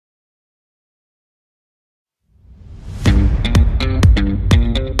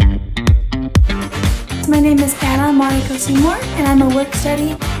name is Anna Mariko Seymour, and I'm a work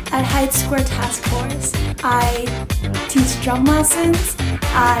study at Heights Square Task Force. I teach drum lessons,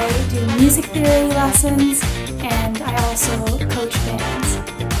 I do music theory lessons, and I also coach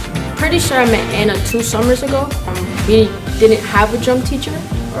bands. Pretty sure I met Anna 2 summers ago. We didn't have a drum teacher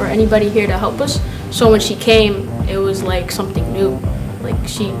or anybody here to help us, so when she came, it was like something new. Like,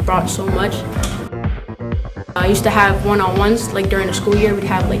 she brought so much. I used to have one-on-ones, like during the school year, we'd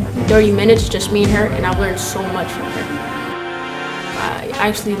have like 30 minutes, just me and her, and I've learned so much from her. I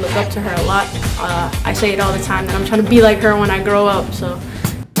actually look up to her a lot. I say it all the time that I'm trying to be like her when I grow up, so.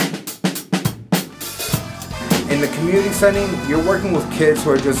 In the community setting, you're working with kids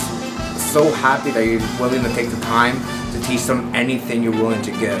who are just so happy that you're willing to take the time to teach them anything you're willing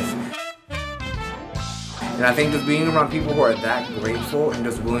to give. And I think just being around people who are that grateful and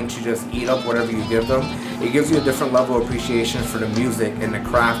just willing to just eat up whatever you give them, it gives you a different level of appreciation for the music and the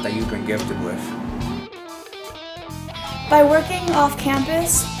craft that you've been gifted with. By working off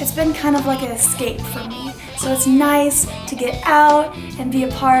campus, it's been kind of like an escape for me. So it's nice to get out and be a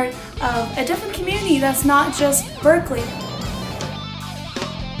part of a different community that's not just Berklee.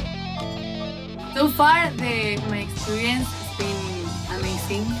 So far, my experience has been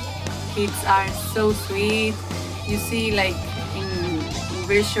amazing. Kids are so sweet. You see, like, in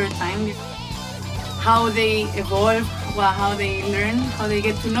very short time, how they evolve, how they learn, how they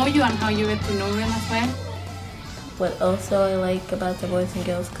get to know you, and how you get to know them as well. What also I like about the Boys and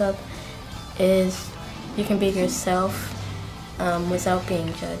Girls Club is you can be yourself without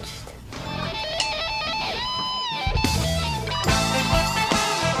being judged.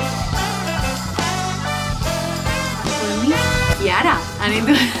 Kiara, I need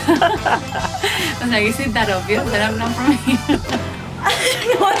to. I was like, is it that obvious that I'm not from here? I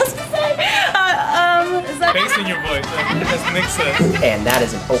don't know what else to say. Bass in your voice, that makes sense. And that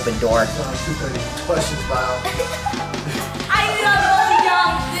is an open door. Questions about